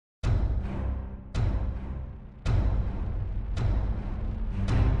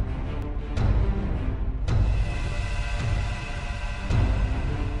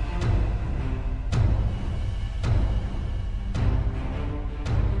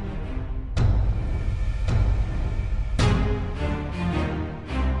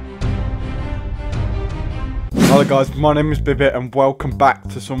Hello guys, my name is Bibit and welcome back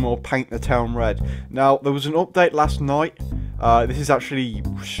to some more Paint the Town Red. Now, there was an update last night. This is actually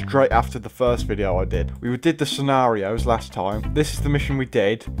straight after the first video I did. We did the scenarios last time. This is the mission we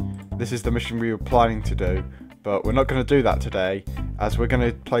did. This is the mission we were planning to do. But we're not going to do that today, as we're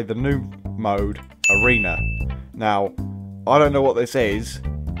going to play the new mode, Arena. Now, I don't know what this is,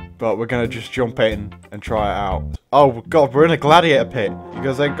 but we're going to just jump in and try it out. Oh god, we're in a gladiator pit. You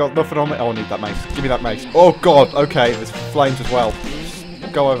guys ain't got nothing on me. Oh, I need that mace. Give me that mace. Oh god, okay, there's flames as well.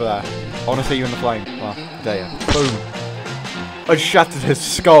 Just go over there. I want to see you in the flame. Oh, there you. Boom. I shattered his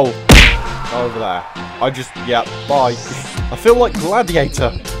skull. Over there. Yeah, bye. I feel like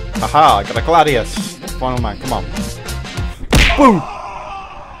Gladiator. Aha, I got a Gladius. Final man, come on. Boom!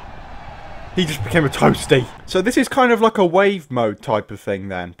 He just became a toasty. So this is kind of like a wave mode type of thing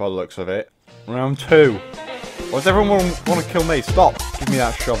then, by the looks of it. Round 2. Why does everyone want to kill me? Stop! Give me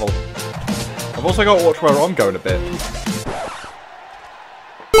that shovel. I've also got to watch where I'm going a bit.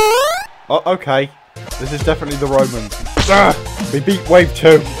 Oh, okay. This is definitely the Romans. We beat wave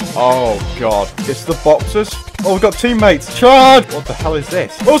 2. Oh, God. It's the boxers. Oh, we've got teammates. Charge! What the hell is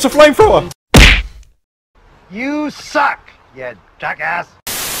this? Oh, it's a flamethrower! You suck, you jackass!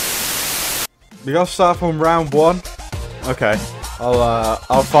 We gotta start from round 1. Okay.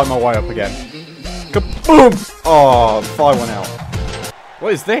 I'll fight my way up again. Kaboom! Oh, fire went out.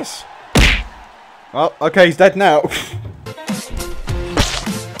 What is this? Oh, okay, he's dead now.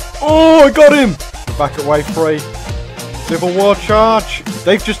 Oh, I got him! We're back at wave 3. Civil War charge!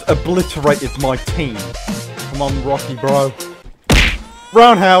 They've just obliterated my team. Come on, Rocky bro.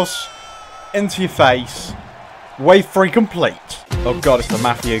 Roundhouse. Into your face. Wave 3 complete. Oh god, it's the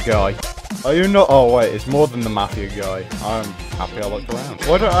Mafia guy. Are you not? Oh wait, it's more than the Mafia guy. I'm happy I looked around.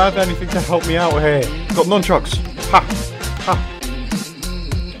 Why don't I have anything to help me out here? Got nunchucks. Ha! Ha!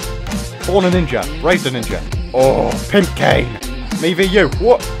 Born a ninja. Raised a ninja. Oh, Pimp Cane. Me v you.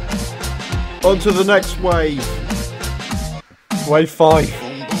 What? On to the next wave. Wave 5.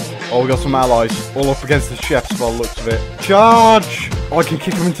 Oh, we got some allies. All up against the chefs by the looks of it. Charge! Oh, I can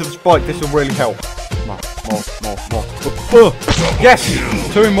kick him into the spike. This will really help. More.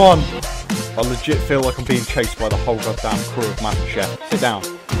 Yes! 2 in 1. I legit feel like I'm being chased by the whole goddamn crew of Master Chef. Sit down.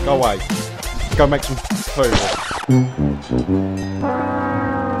 Go away. Go make some food.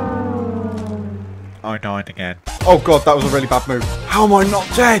 I died again. Oh god, that was a really bad move. How am I not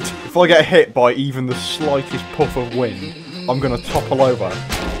dead? If I get hit by even the slightest puff of wind, I'm gonna topple over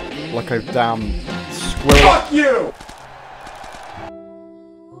like a damn squirrel. Fuck you!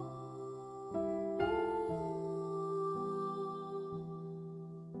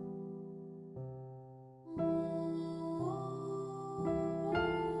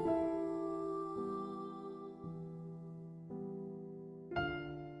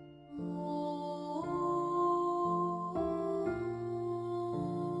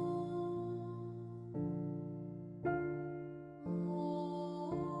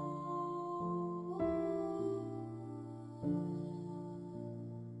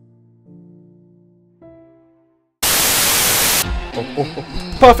 Oh.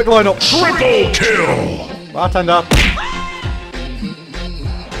 Perfect lineup. Triple kill. Bartender.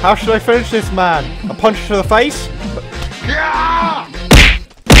 How should I finish this man? A punch to the face?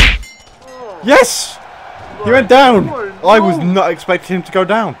 Yes! He went down. I was not expecting him to go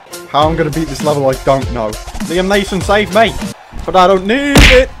down. How I'm going to beat this level, I don't know. Liam Neeson saved me, but I don't need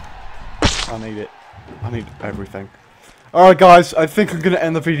it. I need it. I need everything. Alright guys, I think I'm going to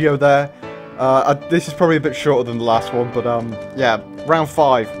end the video there. This is probably a bit shorter than the last one, but yeah, round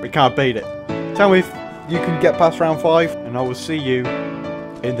 5, we can't beat it. Tell me if you can get past round 5, and I will see you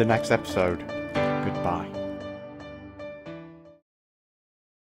in the next episode. Goodbye.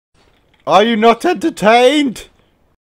 Are you not entertained?